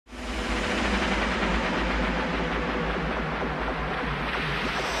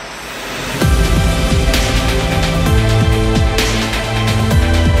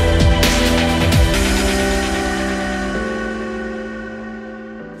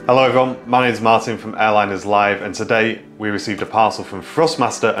Hello everyone, my name is Martin from Airliners Live, and today we received a parcel from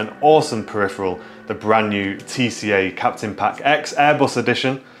Thrustmaster, an awesome peripheral, the brand new TCA Captain Pack X Airbus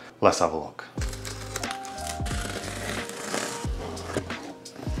edition. Let's have a look.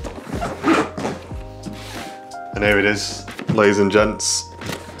 And here it is, ladies and gents,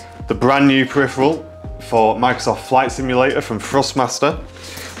 the brand new peripheral for Microsoft Flight Simulator from Thrustmaster.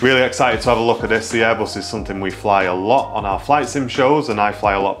 Really excited to have a look at this. The Airbus is something we fly a lot on our flight sim shows, and I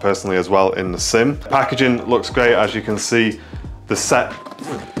fly a lot personally as well in the sim. Packaging looks great, as you can see. The set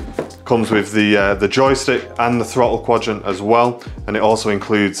comes with the joystick and the throttle quadrant as well, and it also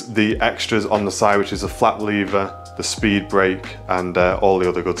includes the extras on the side, which is a flap lever, the speed brake, and all the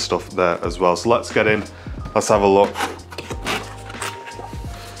other good stuff there as well. So let's get in, let's have a look.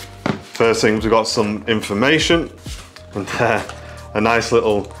 First things, we've got some information, and a nice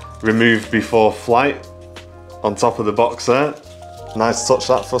little remove before flight on top of the box there. Nice touch,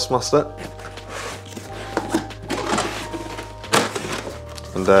 that, Thrustmaster.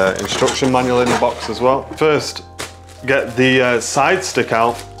 And instruction manual in the box as well. First, get the side stick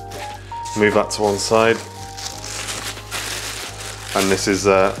out, move that to one side. And this is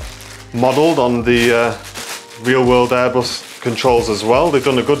modelled on the real world Airbus controls as well. They've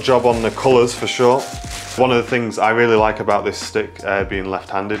done a good job on the colours for sure. One of the things I really like about this stick being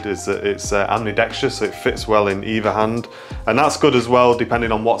left-handed is that it's ambidextrous, so it fits well in either hand. And that's good as well,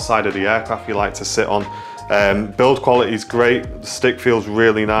 depending on what side of the aircraft you like to sit on. Build quality is great, the stick feels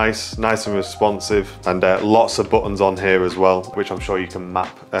really nice and responsive, and lots of buttons on here as well, which I'm sure you can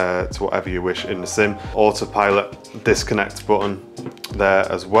map to whatever you wish in the sim. Autopilot disconnect button there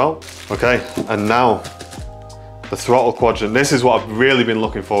as well. Okay, and now the throttle quadrant. This is what I've really been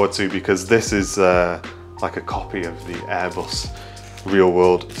looking forward to, because this is like a copy of the Airbus real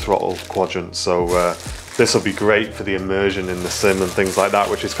world throttle quadrant. So this will be great for the immersion in the sim and things like that,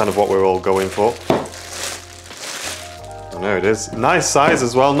 which is kind of what we're all going for. And there it is. Nice size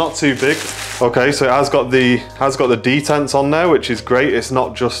as well, not too big. Okay, so it has got the detents on there, which is great. It's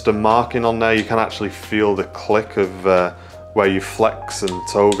not just a marking on there, you can actually feel the click of where you flex and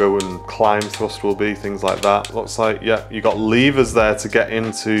togo and climb thrust will be, things like that. Looks like, yeah, you got levers there to get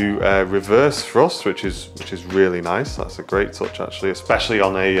into reverse thrust, which is really nice. That's a great touch actually, especially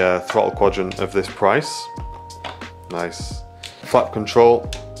on a throttle quadrant of this price. Nice. Flap control,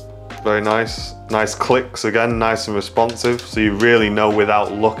 very nice. Nice clicks again, nice and responsive, so you really know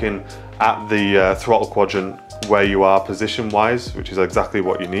without looking at the throttle quadrant where you are position wise, which is exactly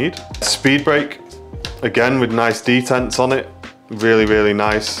what you need. Speed brake, again with nice detents on it, really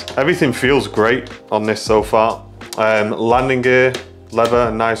nice. Everything feels great on this so far. Landing gear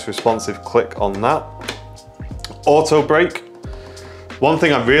lever, nice responsive click on that. Auto brake. One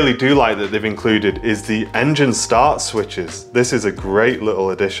thing I really do like that they've included is the engine start switches. This is a great little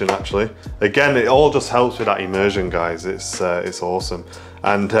addition actually. Again, it all just helps with that immersion, guys. It's awesome.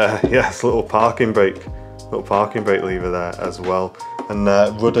 And yeah, it's a little parking brake lever there as well. And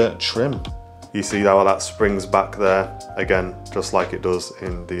rudder trim. You see how that springs back there, again, just like it does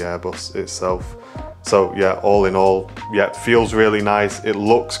in the Airbus itself. So yeah, all in all, yeah, feels really nice. It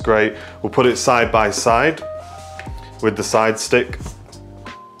looks great. We'll put it side by side with the side stick.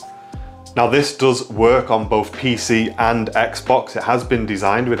 Now this does work on both PC and Xbox. It has been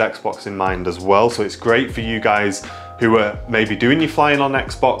designed with Xbox in mind as well. So it's great for you guys who are maybe doing your flying on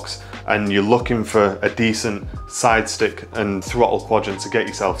Xbox and you're looking for a decent side stick and throttle quadrant to get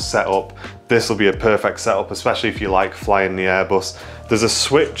yourself set up. This will be a perfect setup, especially if you like flying the Airbus. There's a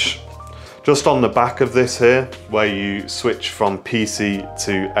switch just on the back of this here where you switch from PC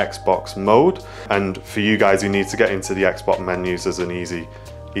to Xbox mode. And for you guys who need to get into the Xbox menus, there's an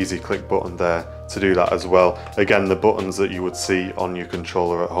easy click button there to do that as well. Again, the buttons that you would see on your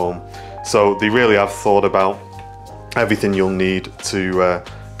controller at home. So they really have thought about everything you'll need to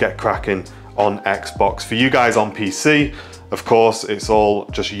get cracking on Xbox. For you guys on PC, of course, it's all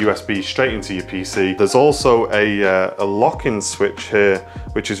just USB straight into your PC. There's also a lock-in switch here,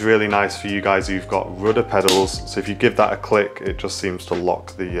 which is really nice for you guys who've got rudder pedals. So if you give that a click, it just seems to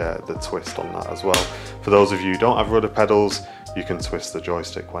lock the twist on that as well. For those of you who don't have rudder pedals, you can twist the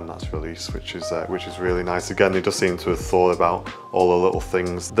joystick when that's released, which is really nice. Again, they just seem to have thought about all the little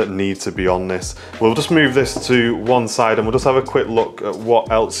things that need to be on this. We'll just move this to one side and we'll just have a quick look at what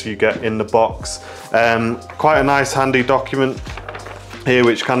else you get in the box. Quite a nice handy document here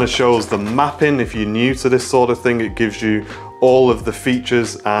which kind of shows the mapping. If you're new to this sort of thing, it gives you all of the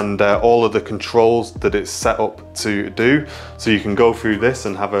features and all of the controls that it's set up to do. So you can go through this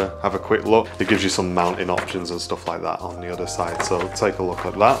and have a quick look. It gives you some mounting options and stuff like that on the other side. So take a look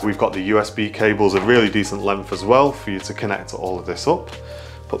at that. We've got the USB cables, a really decent length as well for you to connect all of this up.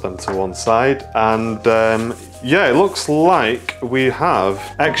 put them to one side, and yeah, it looks like we have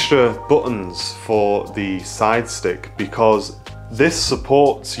extra buttons for the side stick, because this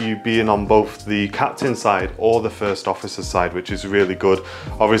supports you being on both the captain side or the first officer side, which is really good.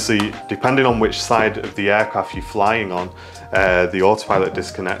 Obviously, depending on which side of the aircraft you're flying on, the autopilot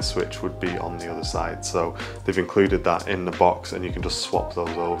disconnect switch would be on the other side. So they've included that in the box, and you can just swap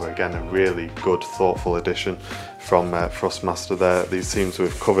those over. Again, a really good, thoughtful addition from Thrustmaster there. These seem to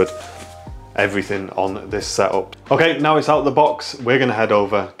have covered everything on this setup. Okay, now it's out of the box. We're gonna head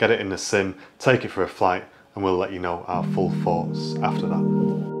over, get it in the sim, take it for a flight, and we'll let you know our full thoughts after that.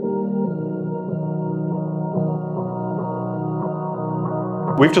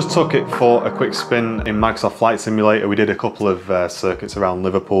 We've just took it for a quick spin in Microsoft Flight Simulator. We did a couple of circuits around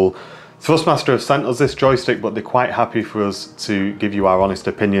Liverpool. Thrustmaster have sent us this joystick, but they're quite happy for us to give you our honest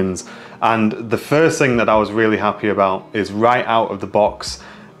opinions. And the first thing that I was really happy about is right out of the box,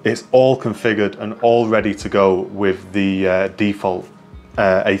 it's all configured and all ready to go with the default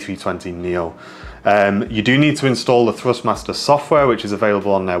A320 NEO. You do need to install the Thrustmaster software, which is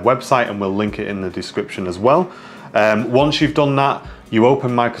available on their website, and we'll link it in the description as well. Once you've done that, you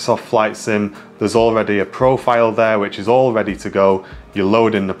open Microsoft Flight Sim, there's already a profile there which is all ready to go. You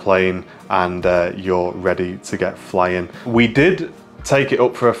load in the plane and you're ready to get flying. We did take it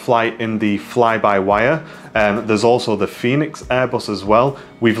up for a flight in the fly-by-wire. There's also the Fenix Airbus as well.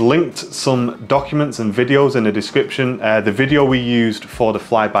 We've linked some documents and videos in the description. The video we used for the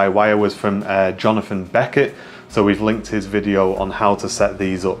fly-by-wire was from Jonathan Beckett, so we've linked his video on how to set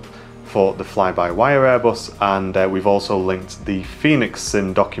these up for the fly-by-wire Airbus, and we've also linked the Fenix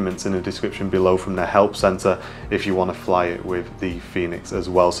Sim documents in the description below from their help center if you want to fly it with the Fenix as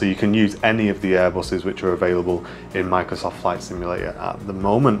well. So you can use any of the Airbuses which are available in Microsoft Flight Simulator at the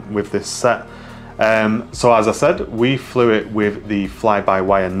moment with this set. So as I said, we flew it with the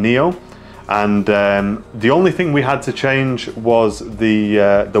FlyByWire NEO, and the only thing we had to change was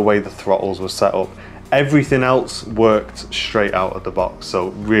the way the throttles were set up. Everything else worked straight out of the box,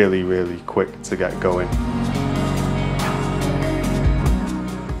 so really, really quick to get going.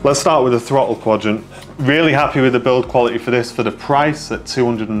 Let's start with the throttle quadrant. Really happy with the build quality for this. For the price at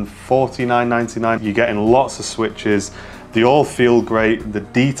 $249.99, you're getting lots of switches. They all feel great. The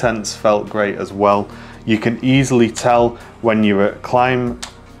detents felt great as well. You can easily tell when you're at climb,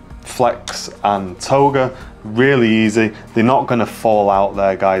 flex and toga. Really easy. They're not going to fall out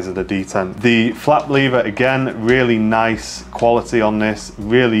there, guys, of the detent. The flap lever, again, really nice quality on this.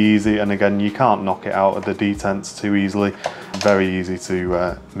 Really easy, and again, you can't knock it out of the detents too easily. Very easy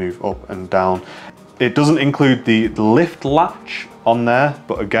to move up and down. It doesn't include the lift latch on there,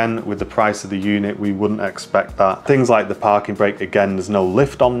 but again, with the price of the unit, we wouldn't expect that. Things like the parking brake, again, there's no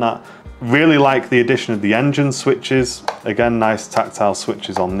lift on that. Really like the addition of the engine switches. Again, nice tactile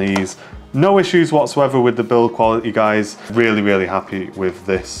switches on these. No issues whatsoever with the build quality, guys. Really, really happy with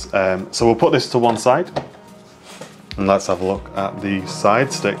this. So we'll put this to one side and let's have a look at the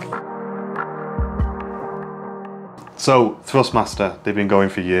side stick. So Thrustmaster, they've been going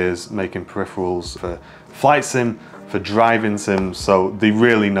for years, making peripherals for flight sim, for driving sims, so they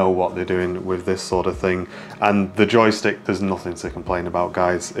really know what they're doing with this sort of thing. And the joystick, there's nothing to complain about,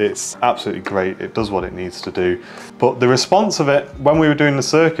 guys. It's absolutely great. It does what it needs to do. But the response of it, when we were doing the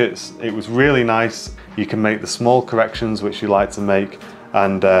circuits, it was really nice. You can make the small corrections which you like to make,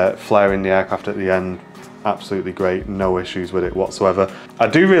 and flaring the aircraft at the end, absolutely great. No issues with it whatsoever. I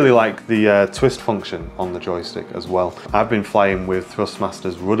do really like the twist function on the joystick as well. I've been flying with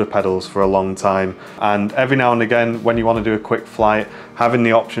Thrustmaster's rudder pedals for a long time, and every now and again when you want to do a quick flight, having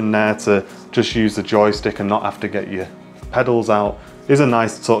the option there to just use the joystick and not have to get your pedals out is a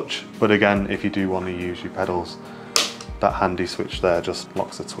nice touch. But again, if you do want to use your pedals, that handy switch there just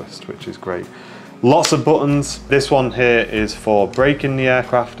locks the twist, which is great. Lots of buttons. This one here is for braking the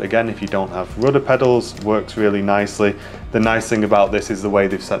aircraft. Again, if you don't have rudder pedals, works really nicely. The nice thing about this is the way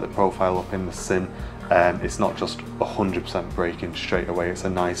they've set the profile up in the sim. It's not just 100% braking straight away. It's a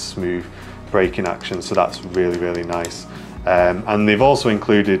nice smooth braking action, so that's really, really nice. And they've also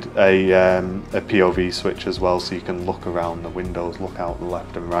included a POV switch as well, so you can look around the windows, look out the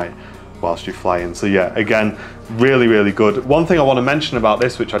left and right whilst you're flying. So yeah, again, really, really good. One thing I want to mention about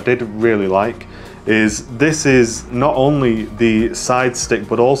this, which I did really like, is this is not only the side stick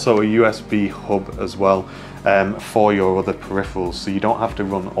but also a USB hub as well for your other peripherals, so you don't have to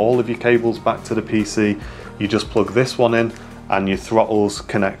run all of your cables back to the PC. You just plug this one in and your throttles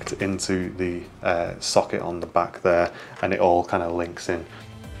connect into the socket on the back there, and it all kind of links in.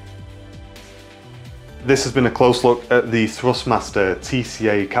 This has been a close look at the Thrustmaster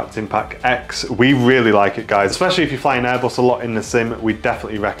TCA Captain Pack X. We really like it, guys, especially if you're flying Airbus a lot in the sim. We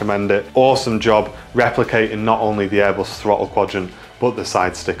definitely recommend it. Awesome job replicating not only the Airbus throttle quadrant, but the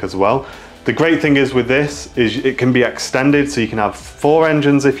side stick as well. The great thing is with this is it can be extended, so you can have 4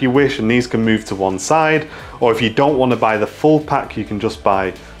 engines if you wish, and these can move to one side. Or if you don't want to buy the full pack, you can just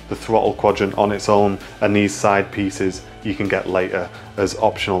buy the throttle quadrant on its own, and these side pieces you can get later as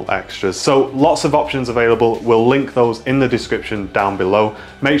optional extras. So lots of options available. We'll link those in the description down below.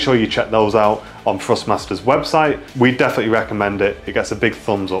 Make sure you check those out on Thrustmaster's website. We definitely recommend it. It gets a big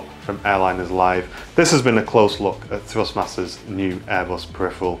thumbs up from Airliners Live. This has been a close look at Thrustmaster's new Airbus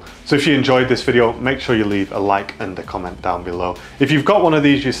peripheral. So if you enjoyed this video, make sure you leave a like and a comment down below. If you've got one of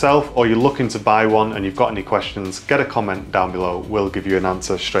these yourself, or you're looking to buy one and you've got any questions, get a comment down below. We'll give you an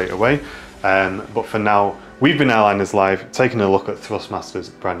answer straight away. But for now, we've been Airliners Live, taking a look at Thrustmaster's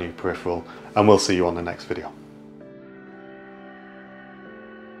brand new peripheral, and we'll see you on the next video.